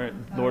all I could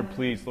remember, Lord,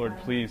 please, Lord,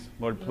 please,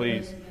 Lord,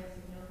 please.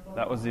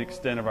 That was the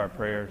extent of our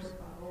prayers.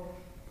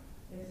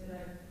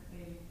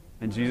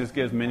 And Jesus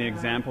gives many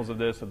examples of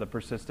this, of the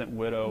persistent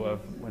widow,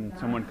 of when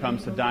someone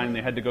comes to die and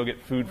they had to go get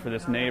food for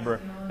this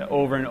neighbor,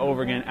 over and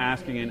over again,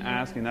 asking and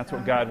asking. That's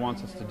what God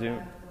wants us to do.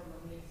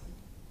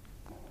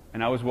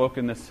 And I was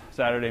woken this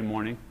Saturday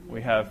morning.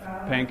 We have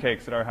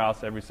pancakes at our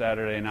house every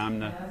Saturday, and I'm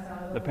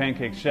the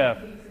pancake chef.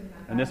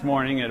 And this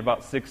morning at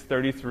about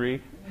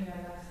 6:33,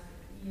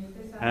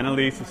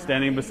 Annalise is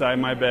standing beside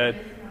my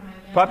bed.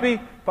 Papi,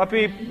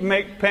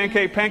 make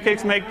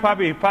pancakes make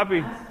Papi,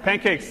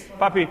 pancakes,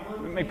 Papi,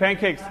 make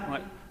pancakes. I'm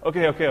like,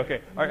 okay.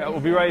 All right, we'll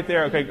be right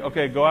there.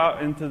 Okay, go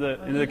out into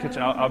the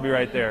kitchen. I'll be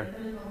right there.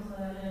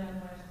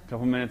 A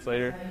couple minutes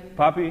later,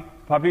 Papi,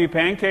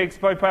 pancakes,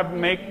 Papi,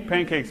 make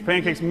pancakes,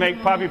 make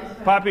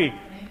Papi.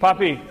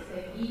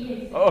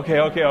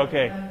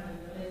 Okay.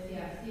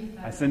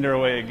 I send her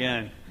away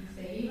again.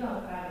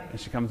 And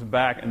she comes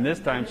back, and this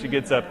time she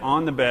gets up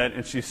on the bed,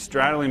 and she's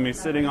straddling me,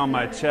 sitting on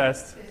my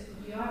chest,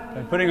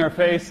 and putting her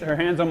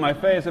hands on my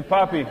face, and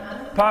Papi,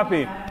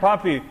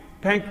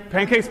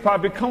 pancakes,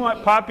 Papi, come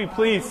on, Papi,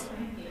 please.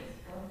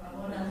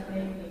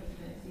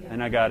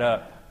 And I got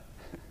up.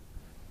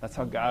 That's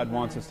how God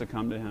wants us to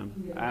come to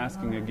Him,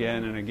 asking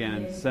again and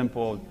again,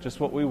 simple, just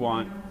what we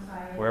want,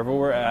 wherever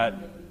we're at,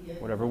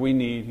 whatever we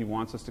need. He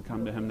wants us to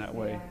come to Him that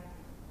way.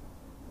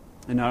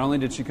 And not only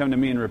did she come to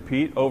me and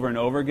repeat over and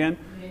over again,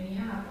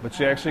 But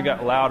she actually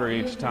got louder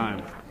each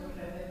time.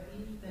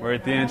 Where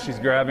at the end she's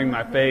grabbing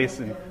my face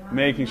and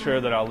making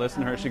sure that I'll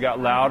listen to her. She got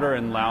louder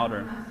and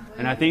louder.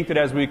 And I think that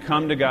as we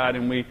come to God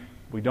and we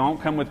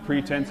don't come with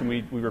pretense and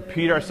we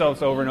repeat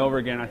ourselves over and over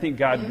again, I think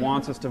God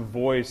wants us to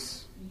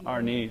voice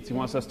our needs. He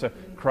wants us to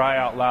cry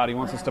out loud. He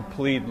wants us to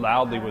plead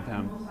loudly with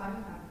Him.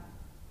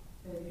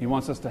 He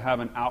wants us to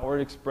have an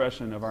outward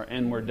expression of our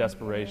inward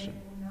desperation.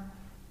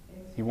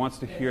 He wants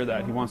to hear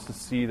that. He wants to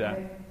see that.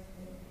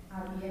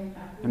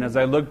 And as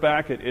I look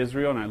back at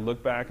Israel and I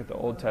look back at the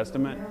Old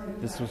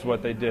Testament, this was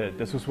what they did.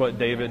 This was what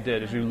David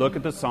did. As you look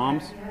at the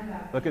Psalms,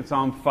 look at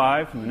Psalm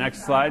 5, the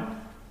next slide,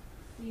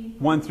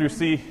 1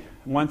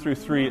 through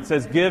 3, it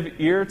says, "Give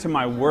ear to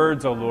my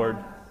words, O Lord.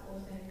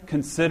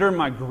 Consider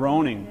my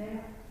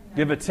groaning.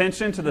 Give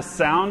attention to the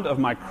sound of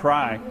my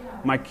cry,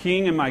 my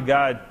King and my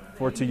God,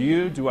 for to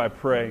you do I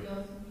pray.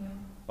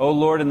 O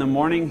Lord, in the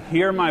morning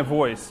hear my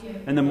voice.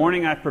 In the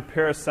morning I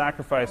prepare a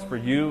sacrifice for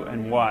you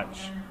and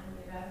watch."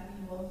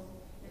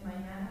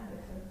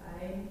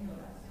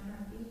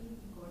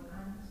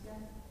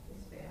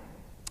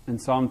 In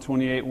Psalm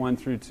 28, 1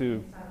 through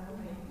 2,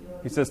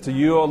 he says, "To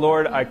you, O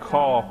Lord, I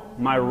call,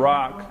 my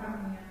rock.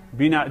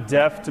 Be not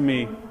deaf to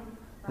me,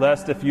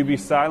 lest if you be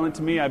silent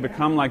to me, I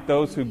become like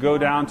those who go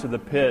down to the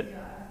pit.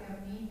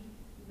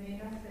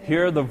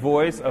 Hear the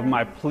voice of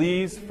my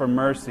pleas for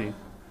mercy.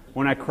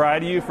 When I cry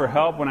to you for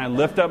help, when I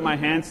lift up my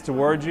hands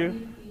toward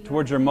you,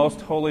 towards your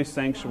most holy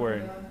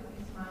sanctuary."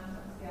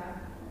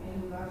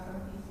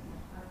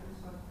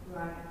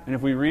 And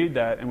if we read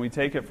that and we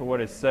take it for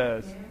what it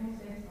says,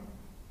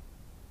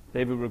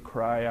 David would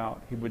cry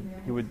out. He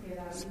would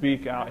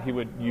speak out. He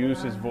would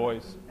use his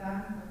voice.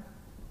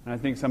 And I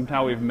think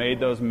somehow we've made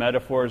those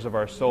metaphors of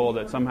our soul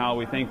that somehow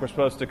we think we're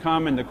supposed to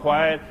come in the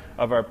quiet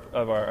of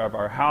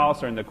our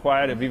house or in the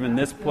quiet of even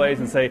this place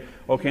and say,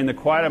 okay, in the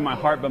quiet of my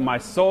heart, but my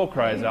soul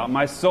cries out.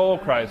 My soul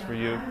cries for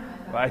you.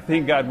 But I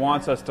think God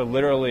wants us to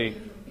literally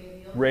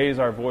raise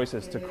our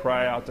voices, to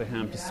cry out to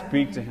Him, to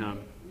speak to Him,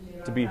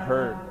 to be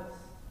heard.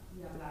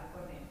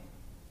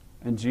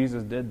 And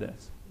Jesus did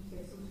this.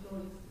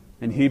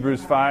 In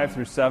Hebrews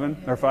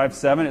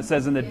 5:7, it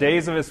says, "In the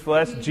days of His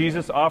flesh,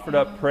 Jesus offered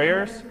up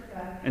prayers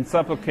and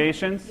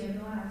supplications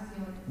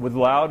with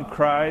loud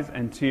cries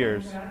and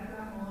tears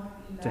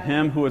to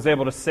Him who was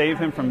able to save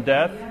Him from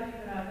death,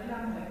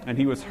 and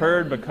He was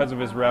heard because of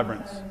His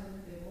reverence."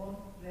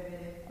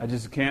 I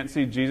just can't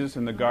see Jesus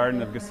in the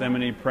Garden of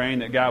Gethsemane praying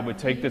that God would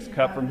take this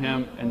cup from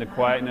Him in the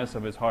quietness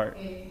of His heart.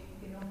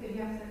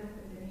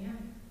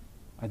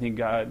 I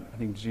think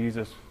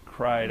Jesus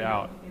cried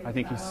out. I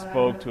think He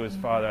spoke to His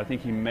Father. I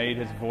think He made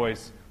His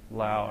voice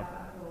loud.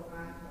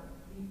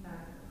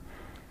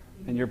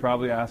 And you're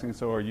probably asking,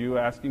 so are you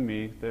asking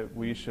me that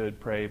we should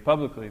pray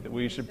publicly, that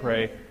we should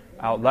pray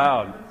out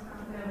loud?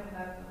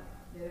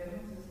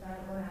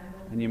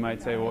 And you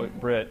might say, well,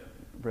 Britt,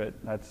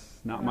 that's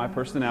not my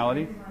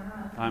personality.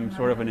 I'm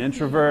sort of an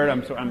introvert.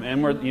 I'm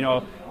inward.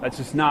 That's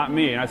just not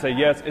me. And I say,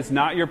 yes, it's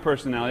not your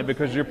personality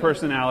because your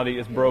personality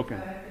is broken.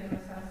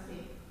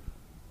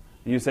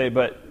 And you say,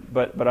 but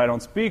I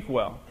don't speak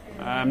well.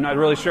 I'm not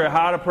really sure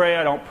how to pray.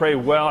 I don't pray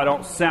well. I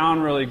don't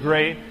sound really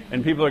great.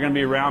 And people are going to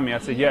be around me. I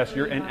say, yes,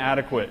 you're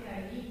inadequate.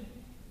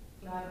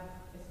 And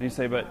you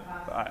say, but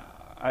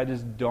I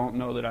just don't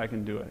know that I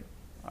can do it.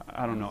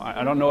 I don't know.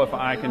 I don't know if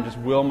I can just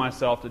will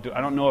myself to do it.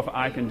 I don't know if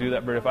I can do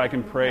that, but if I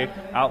can pray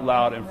out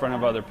loud in front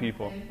of other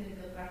people.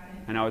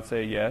 And I would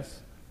say,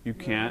 yes, you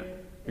can't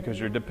because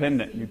you're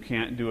dependent. You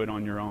can't do it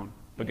on your own.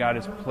 But God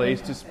has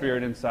placed His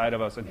Spirit inside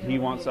of us, and He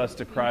wants us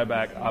to cry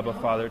back, Abba,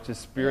 Father. It's His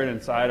Spirit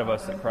inside of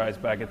us that cries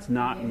back. It's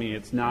not me.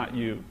 It's not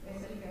you.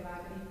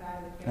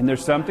 And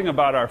there's something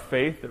about our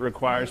faith that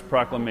requires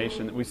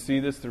proclamation. That we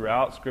see this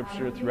throughout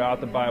Scripture, throughout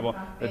the Bible,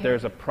 that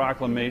there's a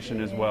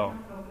proclamation as well.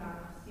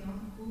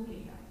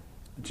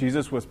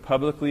 Jesus was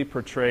publicly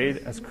portrayed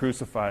as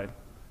crucified.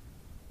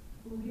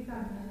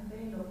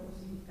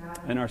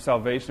 And our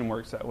salvation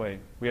works that way.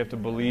 We have to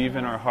believe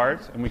in our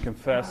hearts, and we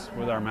confess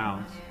with our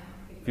mouths.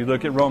 If you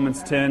look at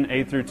Romans 10,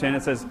 8 through 10,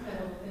 it says,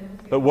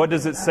 "But what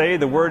does it say?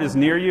 The word is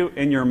near you,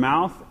 in your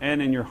mouth and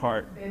in your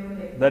heart.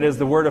 That is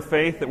the word of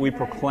faith that we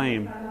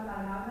proclaim.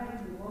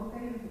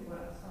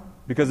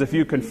 Because if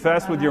you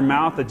confess with your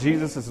mouth that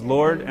Jesus is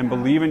Lord and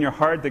believe in your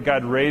heart that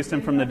God raised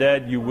Him from the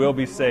dead, you will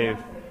be saved.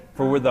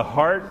 For with the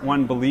heart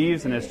one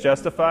believes and is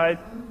justified,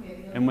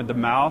 and with the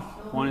mouth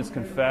one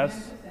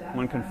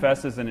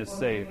confesses and is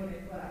saved."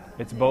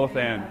 It's both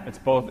and. It's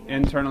both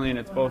internally and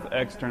it's both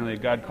externally.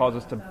 God calls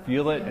us to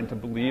feel it and to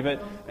believe it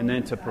and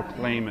then to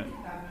proclaim it.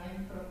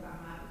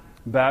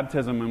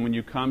 Baptism, and when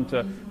you come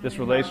to this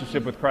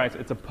relationship with Christ,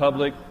 it's a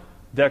public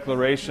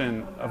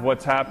declaration of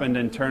what's happened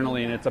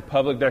internally, and it's a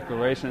public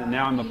declaration that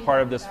now I'm a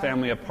part of this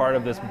family, a part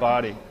of this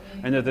body.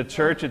 And that the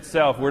church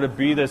itself, we're to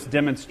be this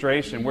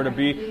demonstration. We're to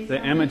be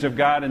the image of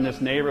God in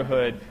this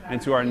neighborhood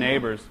and to our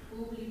neighbors.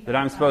 That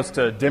I'm supposed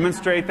to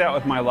demonstrate that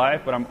with my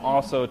life, but I'm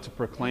also to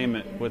proclaim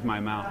it with my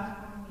mouth.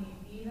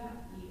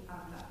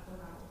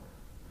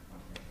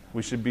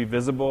 We should be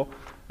visible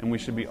and we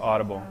should be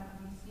audible.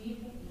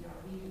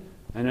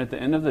 And at the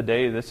end of the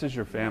day, this is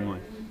your family.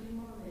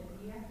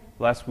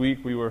 Last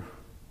week we were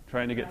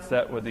trying to get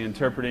set with the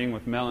interpreting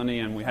with Melanie,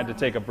 and we had to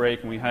take a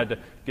break and we had to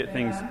get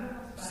things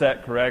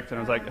set correct. And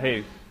I was like,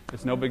 hey,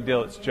 it's no big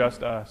deal. It's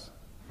just us.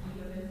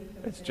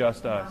 It's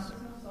just us.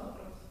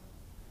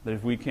 That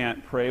if we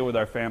can't pray with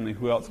our family,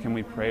 who else can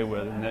we pray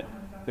with? And that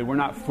we're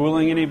not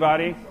fooling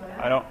anybody.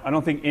 I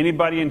don't think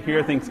anybody in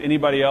here thinks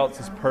anybody else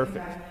is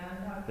perfect.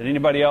 That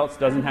anybody else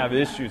doesn't have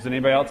issues. That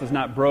anybody else is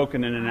not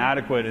broken and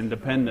inadequate and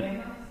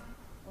dependent.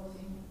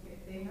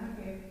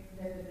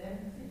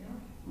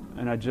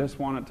 And I just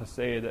wanted to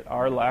say that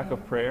our lack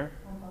of prayer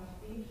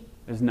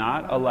is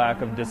not a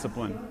lack of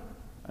discipline.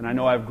 And I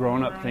know I've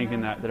grown up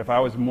thinking that if I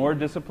was more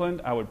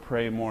disciplined, I would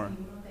pray more.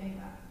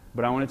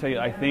 But I want to tell you,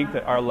 I think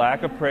that our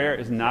lack of prayer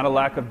is not a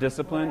lack of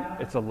discipline,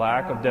 it's a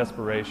lack of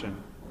desperation.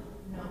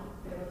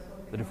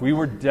 That if we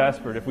were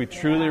desperate, if we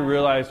truly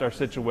realized our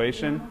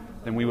situation,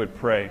 then we would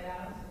pray.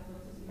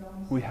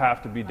 We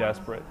have to be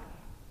desperate.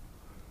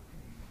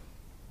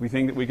 We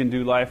think that we can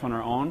do life on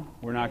our own,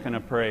 we're not going to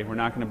pray. We're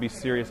not going to be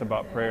serious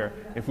about prayer.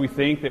 If we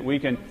think that we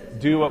can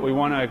do what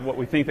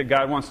we think that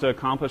God wants to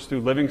accomplish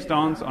through Living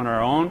Stones on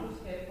our own,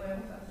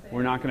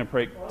 we're not going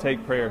to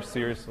take prayer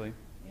seriously.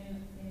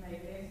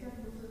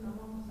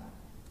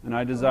 And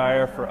I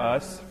desire for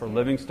us, for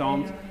Living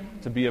Stones,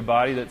 to be a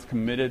body that's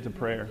committed to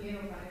prayer.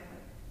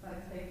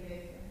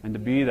 And to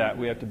be that,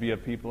 we have to be a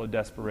people of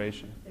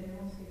desperation.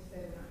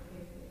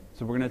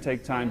 So we're going to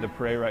take time to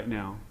pray right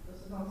now.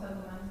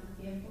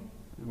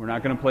 We're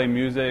not going to play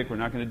music. We're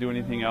not going to do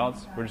anything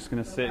else. We're just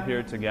going to sit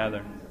here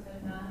together.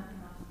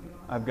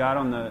 I've got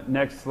on the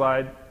next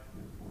slide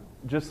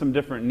just some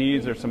different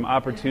needs or some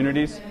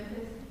opportunities.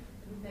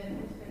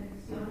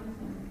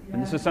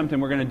 And this is something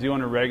we're going to do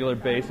on a regular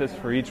basis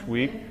for each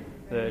week.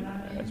 That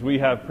as we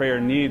have prayer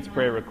needs,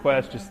 prayer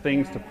requests, just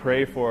things to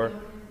pray for,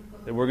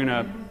 that we're going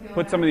to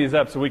put some of these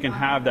up so we can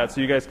have that,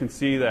 so you guys can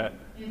see that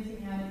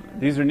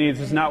these are needs.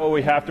 It's not what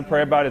we have to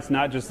pray about. It's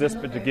not just this,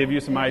 but to give you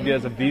some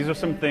ideas of these are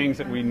some things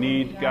that we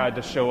need God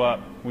to show up.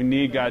 We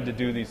need God to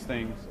do these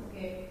things.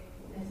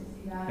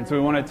 And so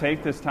we want to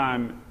take this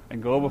time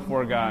and go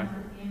before God,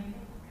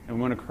 and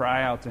we want to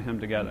cry out to Him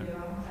together.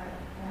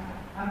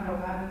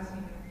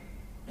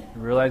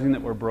 Realizing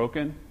that we're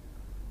broken,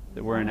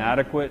 that we're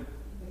inadequate,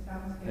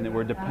 and that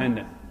we're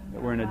dependent,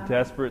 that we're in a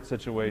desperate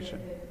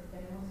situation.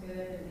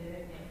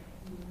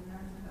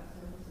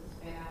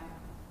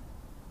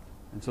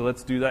 And so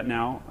let's do that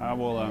now. I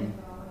will,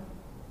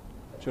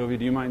 Jovi,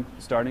 do you mind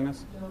starting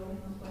us?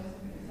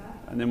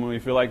 And then when we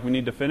feel like we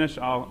need to finish,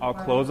 I'll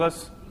close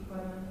us.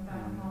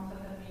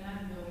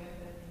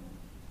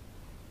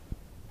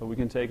 But we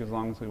can take as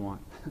long as we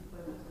want.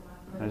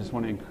 I just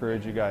want to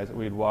encourage you guys that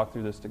we'd walk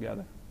through this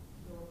together.